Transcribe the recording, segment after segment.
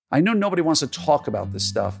I know nobody wants to talk about this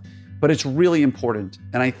stuff, but it's really important.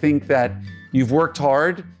 And I think that you've worked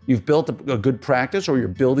hard, you've built a good practice, or you're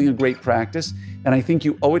building a great practice. And I think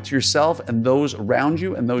you owe it to yourself and those around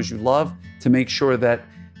you and those you love to make sure that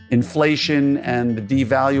inflation and the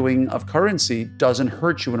devaluing of currency doesn't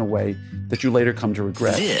hurt you in a way that you later come to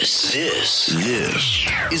regret. This is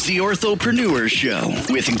the Orthopreneur Show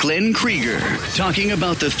with Glenn Krieger, talking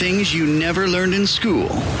about the things you never learned in school,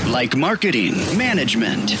 like marketing,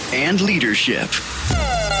 management, and leadership.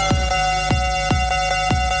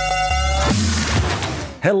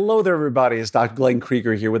 Hello there, everybody. It's Dr. Glenn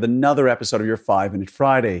Krieger here with another episode of your 5-Minute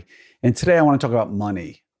Friday. And today I want to talk about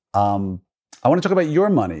money. I want to talk about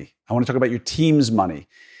your money. I want to talk about your team's money.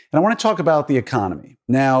 And I want to talk about the economy.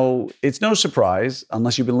 Now, it's no surprise,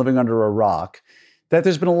 unless you've been living under a rock, that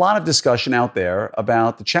there's been a lot of discussion out there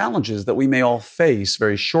about the challenges that we may all face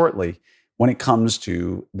very shortly when it comes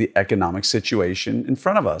to the economic situation in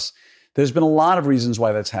front of us. There's been a lot of reasons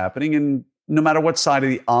why that's happening, and no matter what side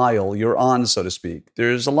of the aisle you're on, so to speak,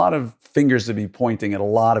 there's a lot of fingers to be pointing at a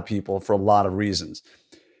lot of people for a lot of reasons.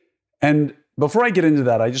 And before I get into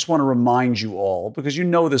that, I just want to remind you all, because you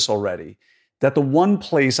know this already, that the one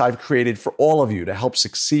place I've created for all of you to help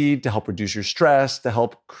succeed, to help reduce your stress, to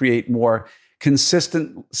help create more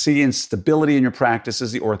consistency and stability in your practice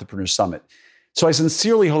is the Orthopreneur Summit. So I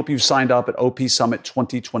sincerely hope you've signed up at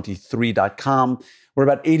opsummit2023.com. We're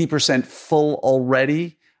about 80% full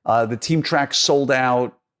already. The team track sold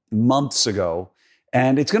out months ago,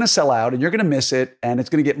 and it's going to sell out, and you're going to miss it, and it's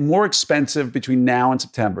going to get more expensive between now and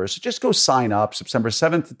September. So just go sign up September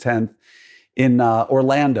 7th to 10th in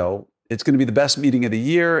Orlando. It's going to be the best meeting of the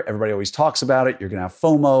year. Everybody always talks about it. You're going to have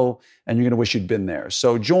FOMO, and you're going to wish you'd been there.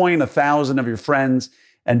 So join 1,000 of your friends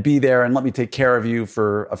and be there, and let me take care of you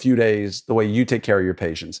for a few days the way you take care of your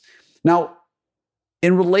patients. Now,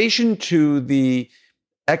 in relation to the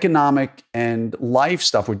economic and life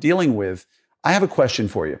stuff we're dealing with, I have a question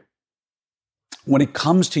for you. When it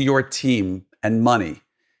comes to your team and money,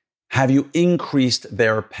 have you increased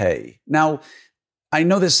their pay? Now, I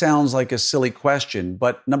know this sounds like a silly question,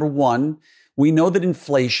 but number one, we know that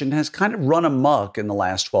inflation has kind of run amok in the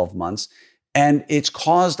last 12 months, and it's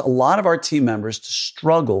caused a lot of our team members to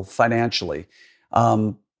struggle financially.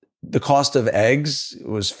 The cost of eggs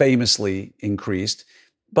was famously increased,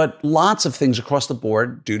 but lots of things across the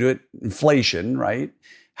board due to inflation, right,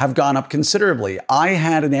 have gone up considerably. I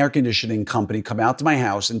had an air conditioning company come out to my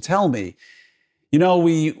house and tell me, you know,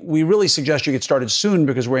 we really suggest you get started soon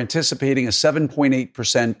because we're anticipating a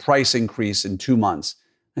 7.8% price increase in 2 months.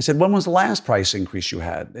 I said, when was the last price increase you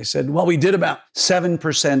had? They said, well, we did about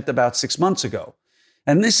 7% about 6 months ago.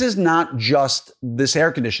 And this is not just this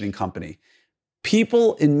air conditioning company.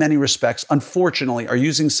 People, in many respects, unfortunately, are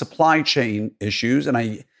using supply chain issues, and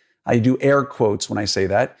I do air quotes when I say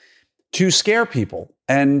that, to scare people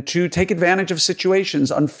and to take advantage of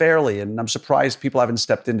situations unfairly. And I'm surprised people haven't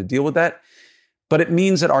stepped in to deal with that. But it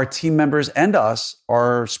means that our team members and us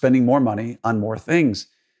are spending more money on more things.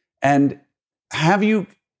 And have you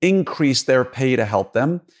increased their pay to help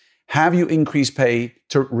them? Have you increased pay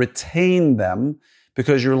to retain them?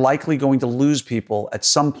 Because you're likely going to lose people at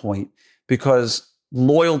some point, because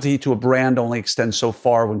loyalty to a brand only extends so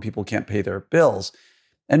far when people can't pay their bills.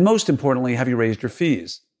 And most importantly, have you raised your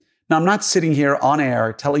fees? Now, I'm not sitting here on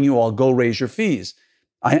air telling you all, go raise your fees.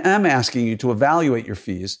 I am asking you to evaluate your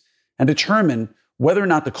fees and determine whether or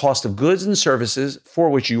not the cost of goods and services for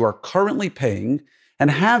which you are currently paying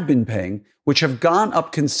and have been paying, which have gone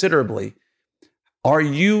up considerably, are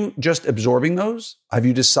you just absorbing those? Have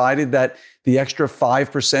you decided that the extra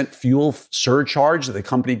 5% fuel surcharge that the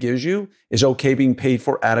company gives you is okay being paid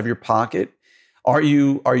for out of your pocket? Are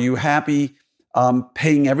you happy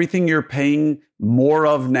paying everything you're paying more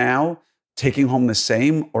of now, taking home the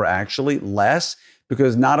same or actually less?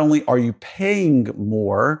 Because not only are you paying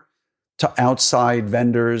more to outside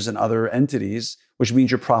vendors and other entities, which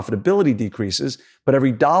means your profitability decreases, but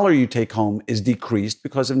every dollar you take home is decreased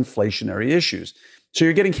because of inflationary issues. So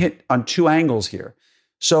you're getting hit on two angles here.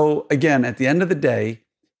 So again, at the end of the day,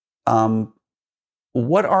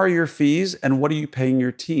 what are your fees and what are you paying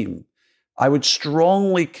your team? I would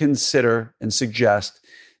strongly consider and suggest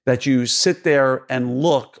that you sit there and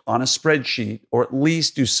look on a spreadsheet, or at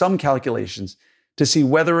least do some calculations to see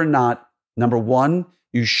whether or not, number one,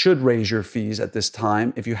 you should raise your fees at this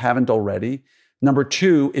time if you haven't already. Number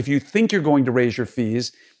two, if you think you're going to raise your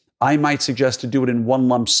fees, I might suggest to do it in one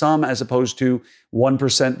lump sum as opposed to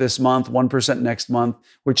 1% this month, 1% next month,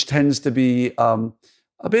 which tends to be a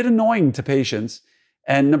bit annoying to patients.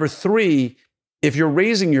 And number three, if you're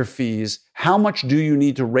raising your fees, how much do you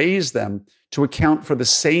need to raise them to account for the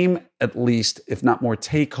same, at least, if not more,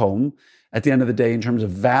 take home at the end of the day in terms of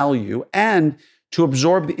value, and to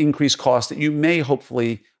absorb the increased cost that you may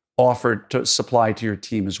hopefully offer to supply to your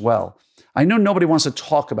team as well. I know nobody wants to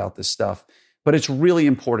talk about this stuff, but it's really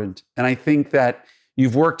important. And I think that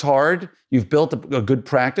you've worked hard, you've built a good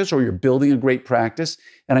practice, or you're building a great practice.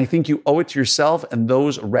 And I think you owe it to yourself and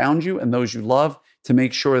those around you and those you love to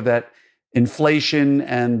make sure that inflation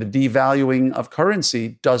and the devaluing of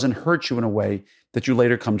currency doesn't hurt you in a way that you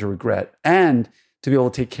later come to regret, and to be able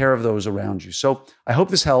to take care of those around you. So I hope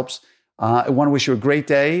this helps. I want to wish you a great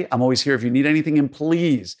day. I'm always here if you need anything, and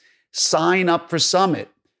please sign up for Summit.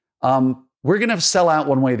 We're going to sell out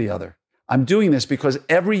one way or the other. I'm doing this because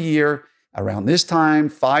every year around this time,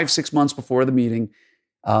 5-6 months before the meeting,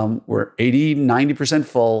 we're 80-90%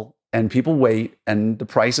 full, and people wait, and the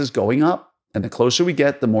price is going up. And the closer we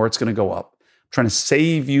get, the more it's going to go up. I'm trying to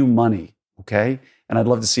save you money, okay? And I'd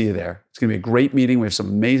love to see you there. It's going to be a great meeting. We have some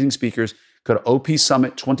amazing speakers. Go to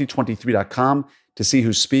opsummit2023.com to see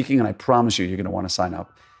who's speaking, and I promise you, you're going to want to sign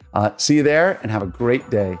up. See you there, and have a great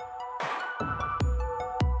day.